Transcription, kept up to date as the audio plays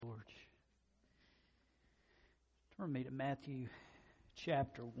Turn me to Matthew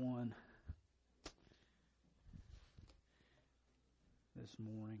chapter 1 this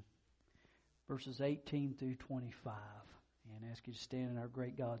morning, verses 18 through 25, and ask you to stand in our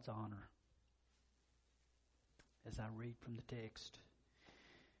great God's honor as I read from the text.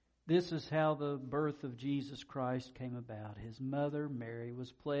 This is how the birth of Jesus Christ came about. His mother, Mary,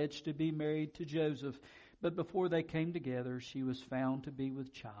 was pledged to be married to Joseph, but before they came together, she was found to be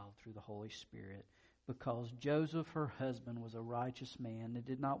with child through the Holy Spirit, because Joseph, her husband, was a righteous man and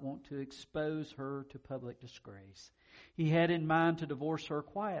did not want to expose her to public disgrace. He had in mind to divorce her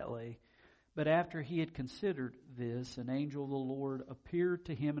quietly, but after he had considered this, an angel of the Lord appeared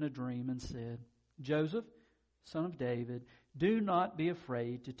to him in a dream and said, "Joseph, son of David, do not be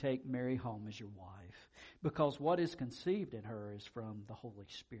afraid to take Mary home as your wife, because what is conceived in her is from the Holy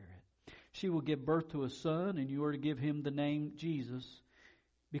Spirit. She will give birth to a son, and you are to give him the name Jesus,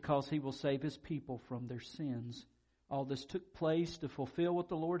 because he will save his people from their sins." All this took place to fulfill what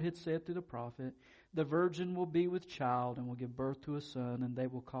the Lord had said through the prophet. The virgin will be with child and will give birth to a son, and they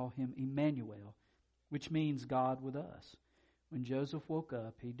will call him Emmanuel, which means God with us. When Joseph woke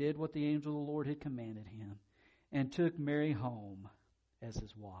up, he did what the angel of the Lord had commanded him, and took Mary home as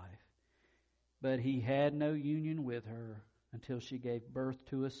his wife. But he had no union with her until she gave birth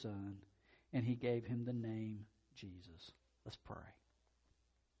to a son, and he gave him the name Jesus. Let's pray.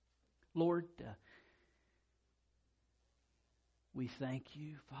 Lord, we thank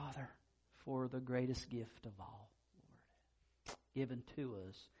you, Father, for the greatest gift of all, Lord, given to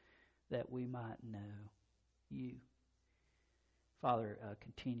us that we might know you. Father,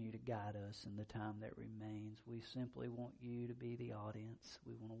 continue to guide us in the time that remains. We simply want you to be the audience.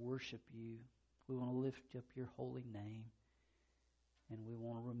 We want to worship you. We want to lift up your holy name. And we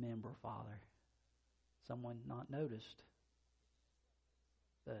want to remember, Father, someone not noticed,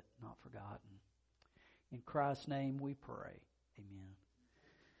 but not forgotten. In Christ's name we pray. Amen.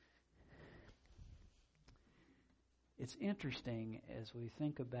 It's interesting as we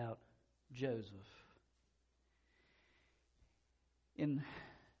think about Joseph. In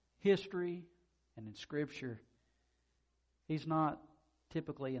history and in Scripture, he's not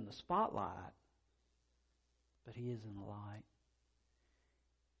typically in the spotlight, but he is in the light.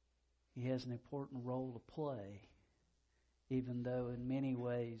 He has an important role to play, even though in many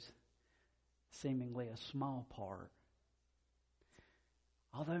ways, seemingly a small part.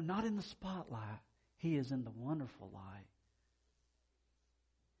 Although not in the spotlight, he is in the wonderful light.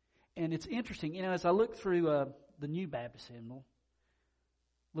 And it's interesting, as I look through the New Baptist hymnal,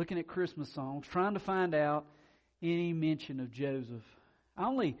 looking at Christmas songs, trying to find out any mention of Joseph, I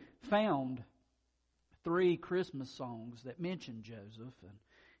only found 3 Christmas songs that mention Joseph. And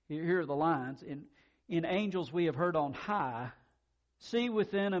here are the lines. In Angels we have heard on high, see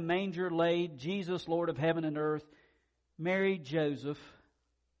within a manger laid Jesus, Lord of heaven and earth. Mary, Joseph,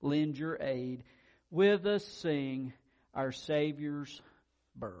 lend your aid. With us sing our Savior's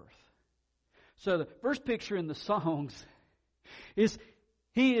birth. So the first picture in the songs is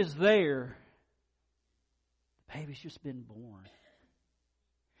he is there. The baby's just been born.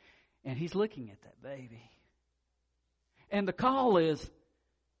 And he's looking at that baby. And the call is,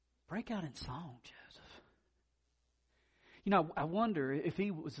 break out in song, Joseph. I wonder if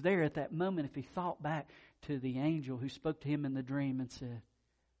he was there at that moment, if he thought back to the angel who spoke to him in the dream and said,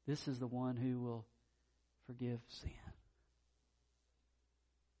 this is the one who will forgive sin.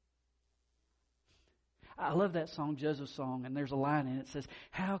 I love that song, Joseph's song, and there's a line in it that says,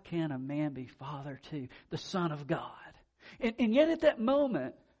 how can a man be father to the Son of God? And yet at that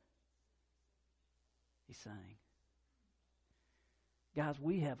moment, he sang. Guys,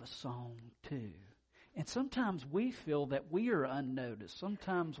 we have a song too. And sometimes we feel that we are unnoticed.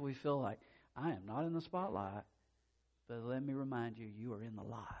 Sometimes we feel like, I am not in the spotlight. But let me remind you, you are in the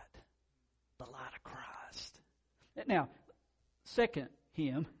light. The light of Christ. Now, second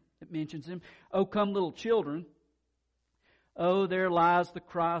hymn that mentions him. Oh, come little children. Oh, there lies the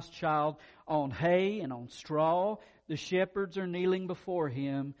Christ child on hay and on straw. The shepherds are kneeling before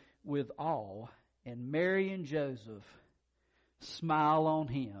him with awe. And Mary and Joseph smile on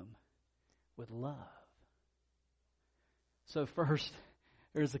him with love. So first,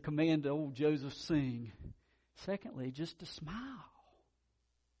 there's a command to old Joseph sing. Secondly, just to smile.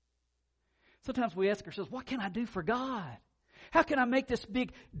 Sometimes we ask ourselves, what can I do for God? How can I make this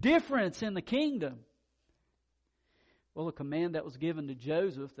big difference in the kingdom? Well, a command that was given to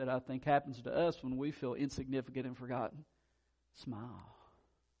Joseph that I think happens to us when we feel insignificant and forgotten. Smile.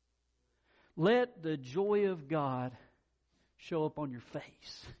 Let the joy of God show up on your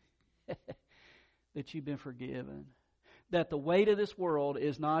face. That you've been forgiven. That the weight of this world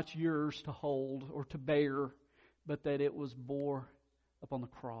is not yours to hold or to bear, but that it was bore upon the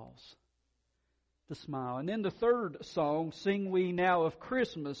cross. The smile. And then the third song, Sing We Now of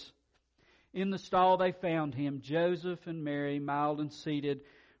Christmas. In the stall they found him, Joseph and Mary, mild and seated,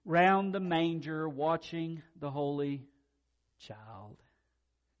 round the manger, watching the holy child.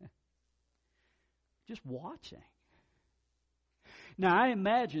 Just watching. Now I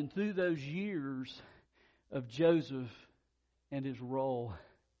imagine through those years of Joseph and his role,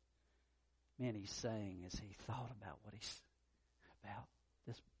 man, he sang as he thought about about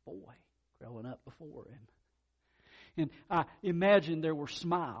this boy growing up before him. And I imagine there were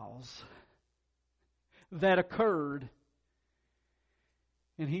smiles that occurred,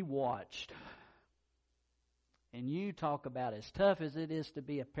 and he watched. And you talk about as tough as it is to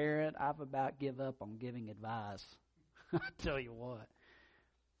be a parent, I've about give up on giving advice. I tell you what.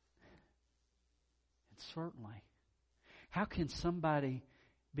 And certainly, how can somebody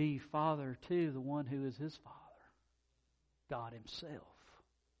be father to the one who is his father? God himself.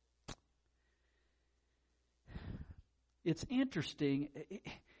 It's interesting.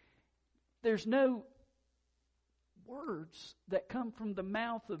 There's no words that come from the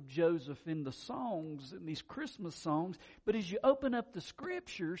mouth of Joseph in the songs, in these Christmas songs. But as you open up the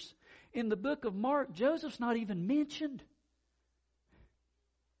Scriptures, in the book of Mark, Joseph's not even mentioned.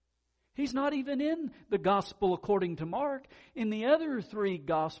 He's not even in the Gospel according to Mark. In the other three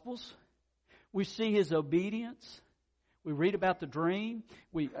Gospels, we see his obedience. We read about the dream,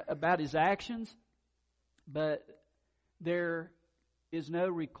 about his actions. But there is no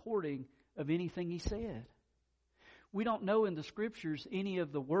recording of anything he said. We don't know in the Scriptures any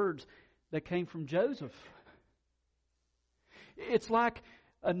of the words that came from Joseph. It's like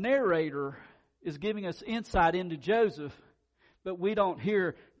a narrator is giving us insight into Joseph, but we don't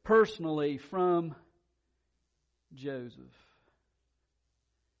hear personally from Joseph.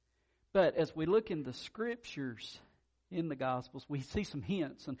 But as we look in the Scriptures, in the Gospels, we see some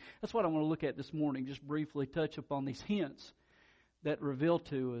hints. And that's what I want to look at this morning, just briefly touch upon these hints that reveal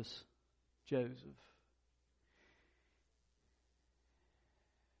to us Joseph.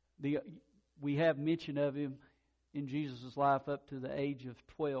 We have mention of him in Jesus' life up to the age of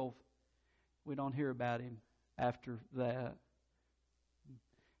 12. We don't hear about him after that.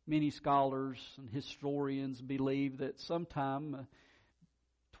 Many scholars and historians believe that sometime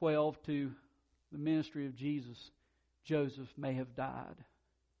 12 to the ministry of Jesus, Joseph may have died,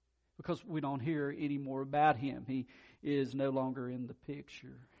 because we don't hear any more about him. He is no longer in the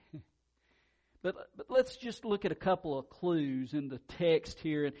picture. But let's just look at a couple of clues in the text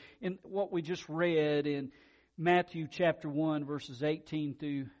here. In what we just read in Matthew chapter 1, verses 18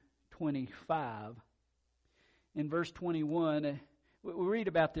 through 25. In verse 21, we read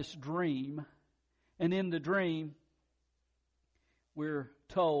about this dream. And in the dream, we're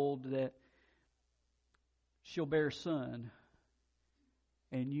told that she'll bear a son,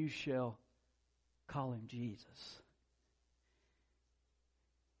 and you shall call him Jesus.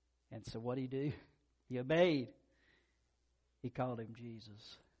 And so what did he do? He obeyed. He called him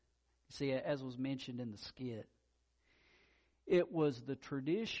Jesus. See, as was mentioned in the skit, it was the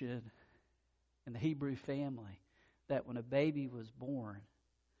tradition in the Hebrew family that when a baby was born,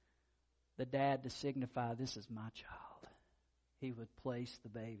 the dad, to signify this is my child, he would place the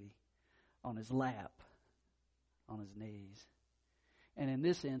baby on his lap, on his knees. And in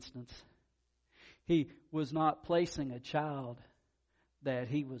this instance, he was not placing a child that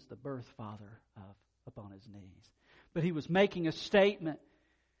he was the birth father of upon his knees, but he was making a statement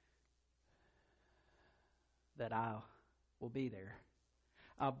that I will be there.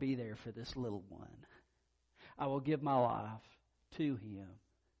 I'll be there for this little one. I will give my life to him.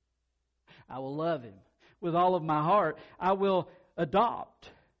 I will love him with all of my heart. I will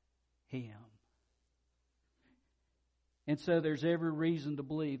adopt him. And so there's every reason to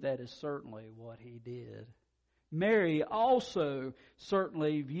believe that is certainly what he did. Mary also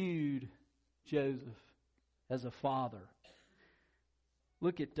certainly viewed Joseph as a father.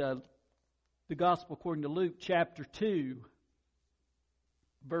 Look at the Gospel according to Luke chapter 2,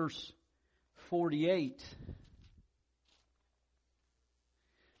 verse 48.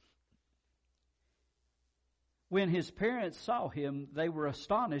 When his parents saw him, they were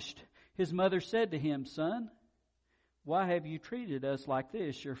astonished. His mother said to him, "Son, why have you treated us like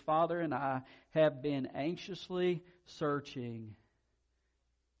this? Your father and I have been anxiously searching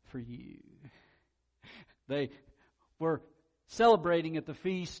for you." They were celebrating at the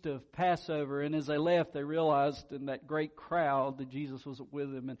feast of Passover, and as they left, they realized in that great crowd that Jesus was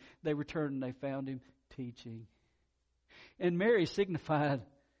with them, and they returned and they found him teaching. And Mary signified,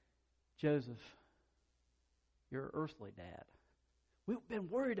 "Joseph, your earthly dad. We've been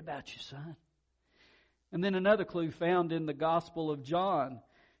worried about you, son. And then another clue found in the Gospel of John,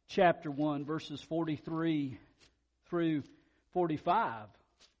 chapter 1, verses 43 through 45.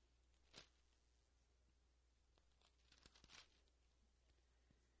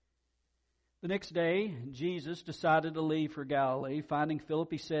 The next day, Jesus decided to leave for Galilee. Finding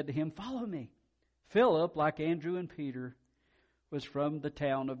Philip, he said to him, "Follow me." Philip, like Andrew and Peter, was from the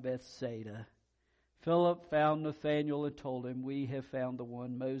town of Bethsaida. Philip found Nathanael and told him, "We have found the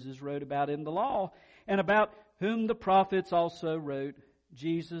one Moses wrote about in the law, and about whom the prophets also wrote,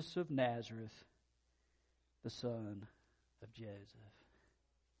 Jesus of Nazareth, the son of Joseph."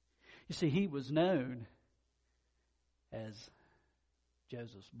 You see, he was known as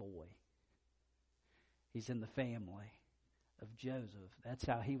Joseph's boy. He's in the family of Joseph. That's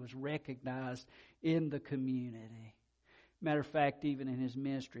how he was recognized in the community. Matter of fact, even in his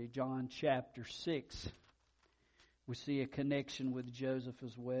ministry, John chapter 6, we see a connection with Joseph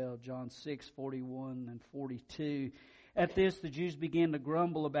as well. John 6:41 and 42. At this, the Jews began to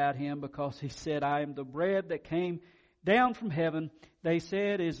grumble about him because he said, "I am the bread that came down from heaven." They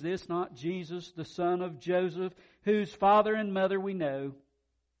said, "Is this not Jesus, the son of Joseph, whose father and mother we know?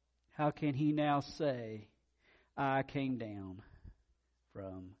 How can he now say, 'I came down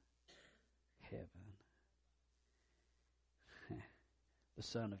from heaven'?" The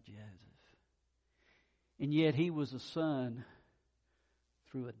son of Joseph. And yet he was a son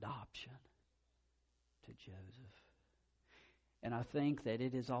through adoption to Joseph. And I think that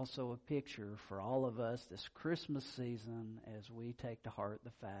it is also a picture for all of us this Christmas season as we take to heart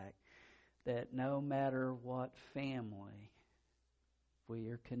the fact that no matter what family we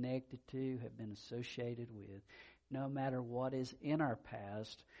are connected to, have been associated with, no matter what is in our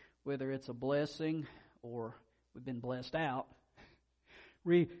past, whether it's a blessing or we've been blessed out,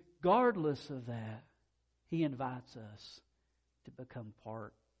 regardless of that, he invites us to become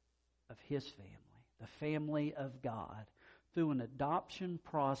part of his family, the family of God, through an adoption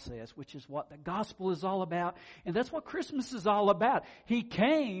process, which is what the gospel is all about. And that's what Christmas is all about. He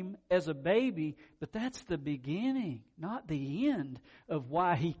came as a baby, but that's the beginning, not the end of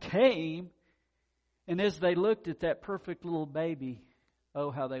why he came. And as they looked at that perfect little baby,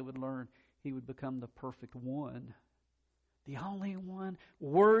 oh, how they would learn he would become the perfect one, the only one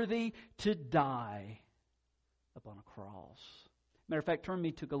worthy to die upon a cross. Matter of fact, turn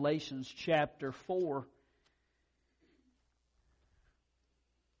me to Galatians chapter 4.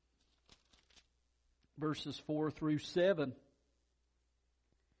 Verses 4 through 7.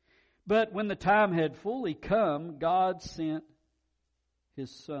 "But when the time had fully come, God sent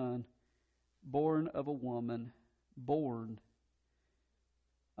his Son, born of a woman, born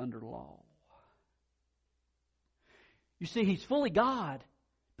under law." You see, he's fully God,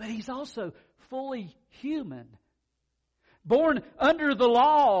 but he's also fully human. Born under the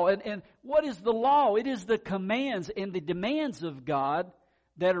law. And what is the law? It is the commands and the demands of God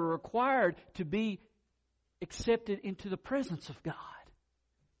that are required to be accepted into the presence of God.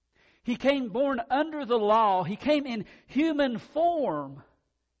 He came born under the law. He came in human form.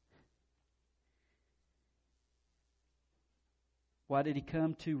 Why did he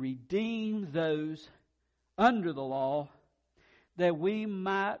come? To redeem those under the law, that we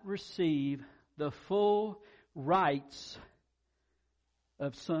might receive the full rights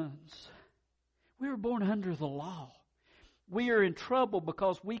of sons. We were born under the law. We are in trouble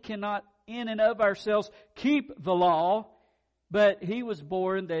because we cannot in and of ourselves keep the law, but he was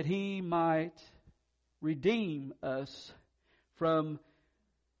born that he might redeem us from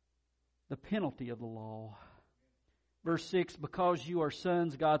the penalty of the law. Verse 6, "Because you are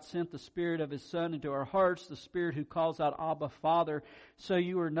sons, God sent the Spirit of his Son into our hearts, the Spirit who calls out, 'Abba, Father.' So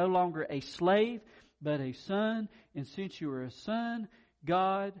you are no longer a slave, but a son. And since you are a son,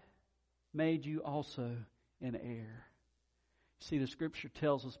 God made you also an heir." See, the Scripture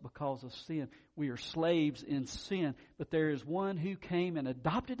tells us because of sin, we are slaves in sin. But there is one who came and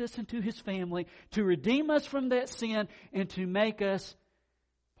adopted us into his family to redeem us from that sin and to make us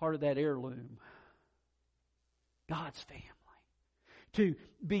part of that heirloom. God's family. To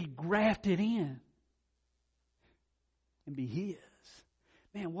be grafted in and be his.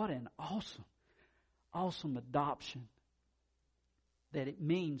 Man, what an awesome adoption that it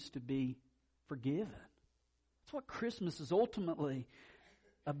means to be forgiven. That's what Christmas is ultimately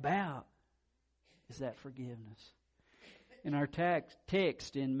about, is that forgiveness. In our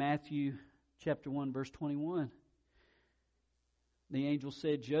text in Matthew chapter 1, verse 21, the angel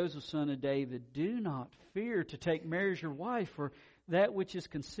said, "Joseph, son of David, do not fear to take Mary as your wife, for that which is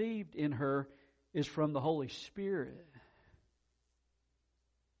conceived in her is from the Holy Spirit."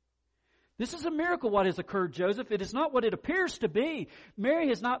 This is a miracle what has occurred, Joseph. It is not what it appears to be. Mary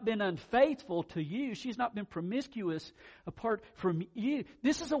has not been unfaithful to you. She's not been promiscuous apart from you.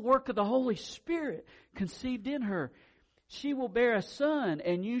 This is a work of the Holy Spirit conceived in her. She will bear a son,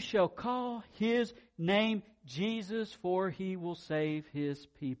 and you shall call his name Jesus, for he will save his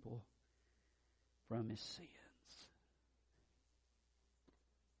people from his sins.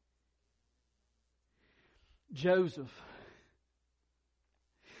 Joseph,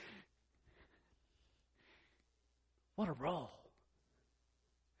 what a role.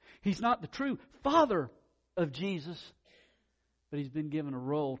 He's not the true father of Jesus, but he's been given a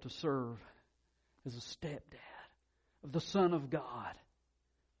role to serve as a stepdad of the Son of God.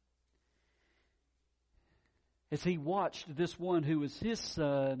 As he watched this one who was his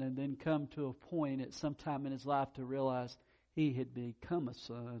son and then come to a point at some time in his life to realize he had become a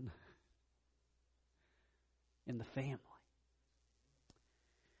son in the family.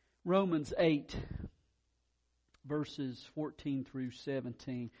 Romans 8, verses 14 through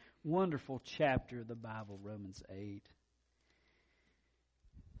 17. Wonderful chapter of the Bible, Romans 8.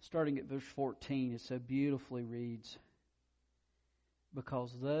 Starting at verse 14, it so beautifully reads,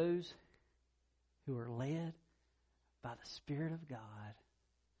 because those who are led by the Spirit of God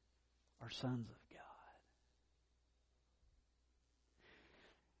are sons of God.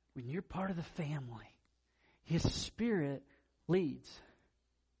 When you're part of the family, His Spirit leads.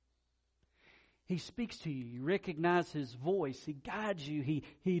 He speaks to you. You recognize His voice. He guides you.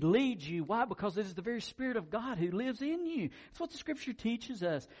 He leads you. Why? Because it is the very Spirit of God who lives in you. That's what the Scripture teaches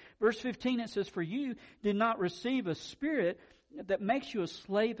us. Verse 15, it says, for you did not receive a spirit that makes you a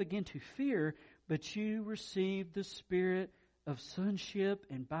slave again to fear, but you received the Spirit of sonship,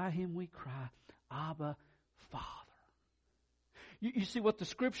 and by Him we cry, Abba, Father. You see, what the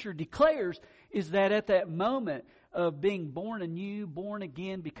Scripture declares is that at that moment of being born anew, born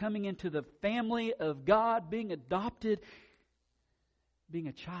again, becoming into the family of God, being adopted, being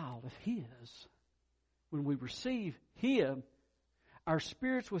a child of His, when we receive Him, our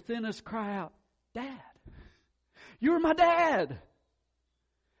spirits within us cry out, Dad. You're my dad.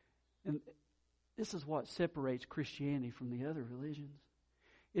 And this is what separates Christianity from the other religions.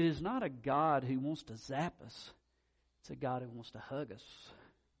 It is not a God who wants to zap us. It's a God who wants to hug us.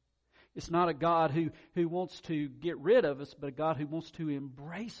 It's not a God who wants to get rid of us, but a God who wants to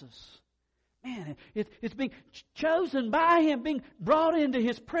embrace us. Man, it's being chosen by Him, being brought into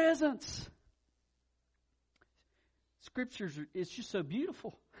His presence. Scriptures, it's just so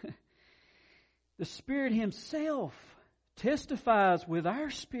beautiful. The Spirit Himself testifies with our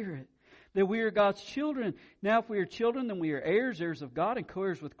spirit that we are God's children. Now if we are children, then we are heirs, heirs of God, and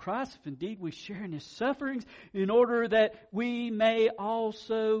co-heirs with Christ, if indeed we share in His sufferings, in order that we may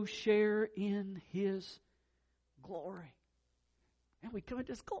also share in His glory. And we come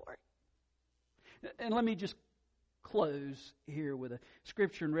into His glory. And let me just close here with a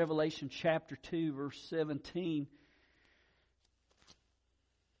scripture in Revelation chapter 2, verse 17.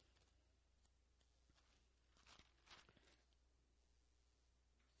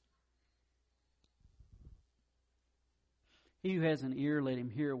 He who has an ear, let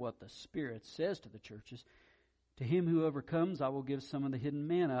him hear what the Spirit says to the churches. To him who overcomes, I will give some of the hidden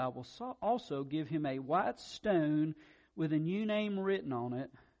manna. I will also give him a white stone with a new name written on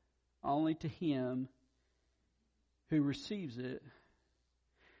it, only to him who receives it.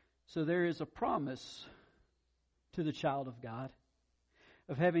 So there is a promise to the child of God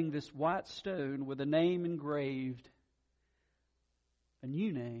of having this white stone with a name engraved, a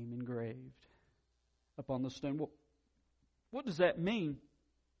new name engraved upon the stone. Well, what does that mean?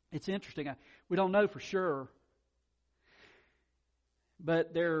 It's interesting. We don't know for sure.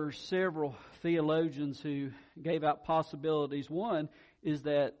 But there are several theologians who gave out possibilities. One is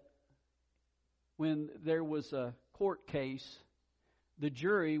that when there was a court case, the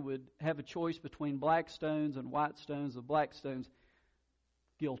jury would have a choice between black stones and white stones. The black stones,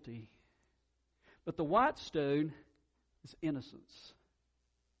 guilty. But the white stone is innocence.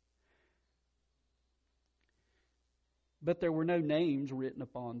 But there were no names written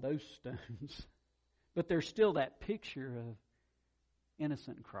upon those stones. But there's still that picture of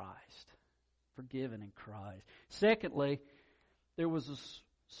innocent Christ, forgiven in Christ. Secondly, there was a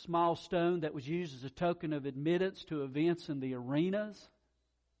small stone that was used as a token of admittance to events in the arenas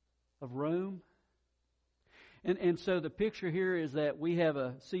of Rome. And so the picture here is that we have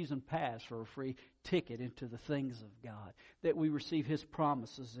a season pass or a free ticket into the things of God, that we receive His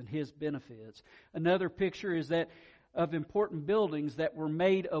promises and His benefits. Another picture is that of important buildings that were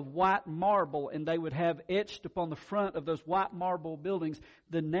made of white marble, and they would have etched upon the front of those white marble buildings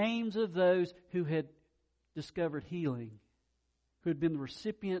the names of those who had discovered healing, who had been the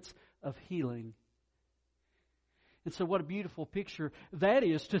recipients of healing. And so what a beautiful picture that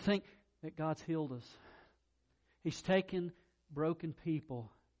is, to think that God's healed us. He's taken broken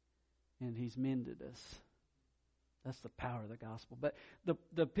people and He's mended us. That's the power of the gospel. But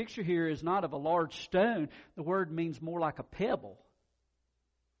the picture here is not of a large stone. The word means more like a pebble.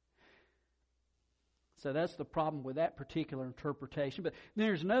 So that's the problem with that particular interpretation. But then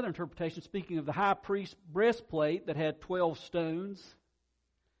there's another interpretation speaking of the high priest's breastplate that had 12 stones.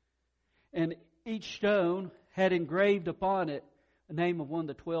 And each stone had engraved upon it the name of one of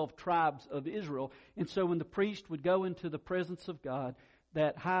the 12 tribes of Israel. And so when the priest would go into the presence of God,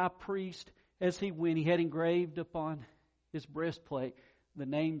 that high priest, as he went, he had engraved upon his breastplate the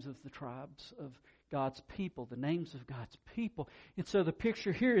names of the tribes of God's people, the names of God's people. And so the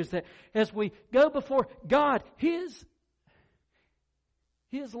picture here is that as we go before God, His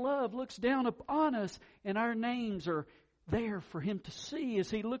love looks down upon us, and our names are there for Him to see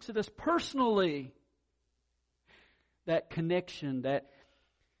as He looks at us personally. That connection, that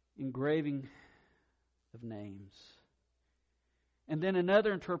engraving of names. And then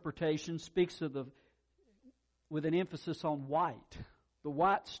another interpretation speaks of with an emphasis on white. The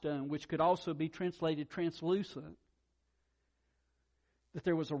white stone, which could also be translated translucent. That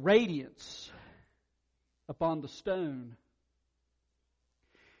there was a radiance upon the stone.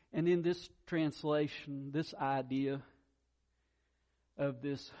 And in this translation, this idea of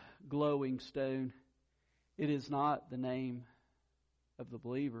this glowing stone, it is not the name of the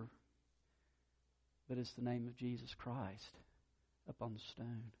believer, but it's the name of Jesus Christ upon the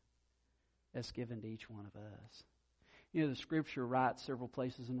stone that's given to each one of us. You know, the Scripture writes several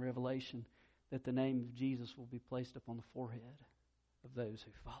places in Revelation that the name of Jesus will be placed upon the forehead of those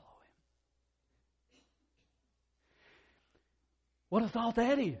who follow Him. What a thought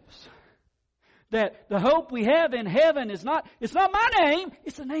that is. That the hope we have in heaven is not, it's not my name,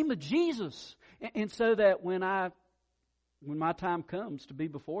 it's the name of Jesus. And so that when my time comes to be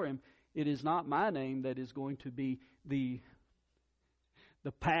before Him, it is not my name that is going to be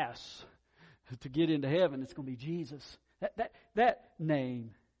the pass to get into heaven. It's going to be Jesus. That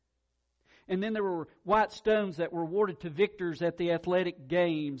name. And then there were white stones that were awarded to victors at the athletic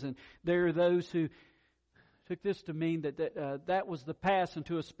games. And there are those who took this to mean that was the pass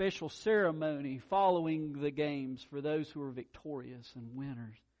into a special ceremony following the games for those who were victorious and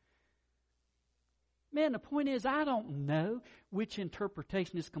winners. Man, the point is, I don't know which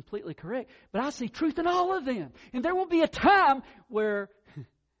interpretation is completely correct, but I see truth in all of them. And there will be a time where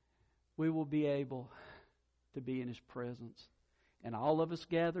we will be able to be in His presence. And all of us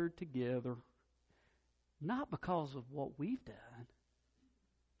gathered together, not because of what we've done,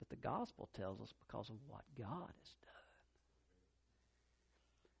 but the gospel tells us because of what God has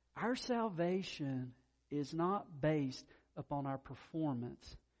done. Our salvation is not based upon our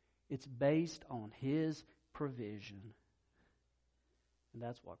performance. It's based on His provision. And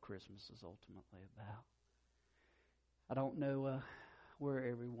that's what Christmas is ultimately about. I don't know where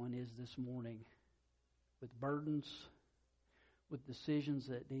everyone is this morning with burdens, with decisions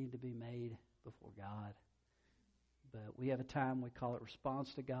that need to be made before God. But we have a time, we call it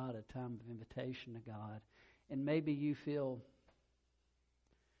response to God, a time of invitation to God. And maybe you feel,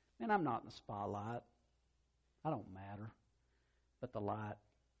 man, I'm not in the spotlight. I don't matter. But the light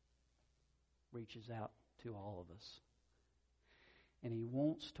reaches out to all of us. And He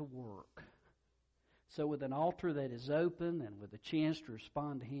wants to work. So with an altar that is open and with a chance to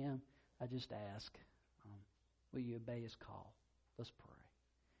respond to Him, I just ask, will you obey His call? Let's pray.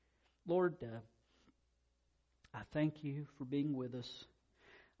 Lord, I thank You for being with us.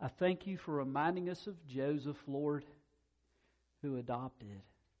 I thank You for reminding us of Joseph, Lord, who adopted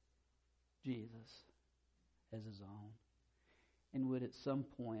Jesus as his own. And would at some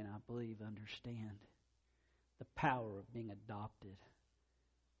point, I believe, understand the power of being adopted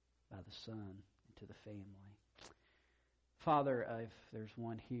by the Son into the family. Father, if there's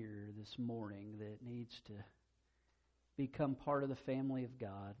one here this morning that needs to become part of the family of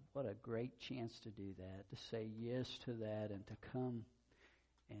God, what a great chance to do that, to say yes to that and to come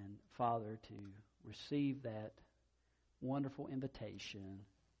and, Father, to receive that wonderful invitation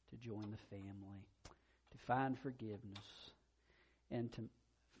to join the family, to find forgiveness, and to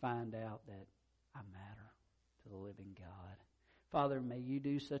find out that I matter to the living God. Father, may You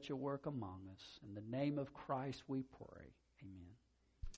do such a work among us. In the name of Christ we pray. Amen.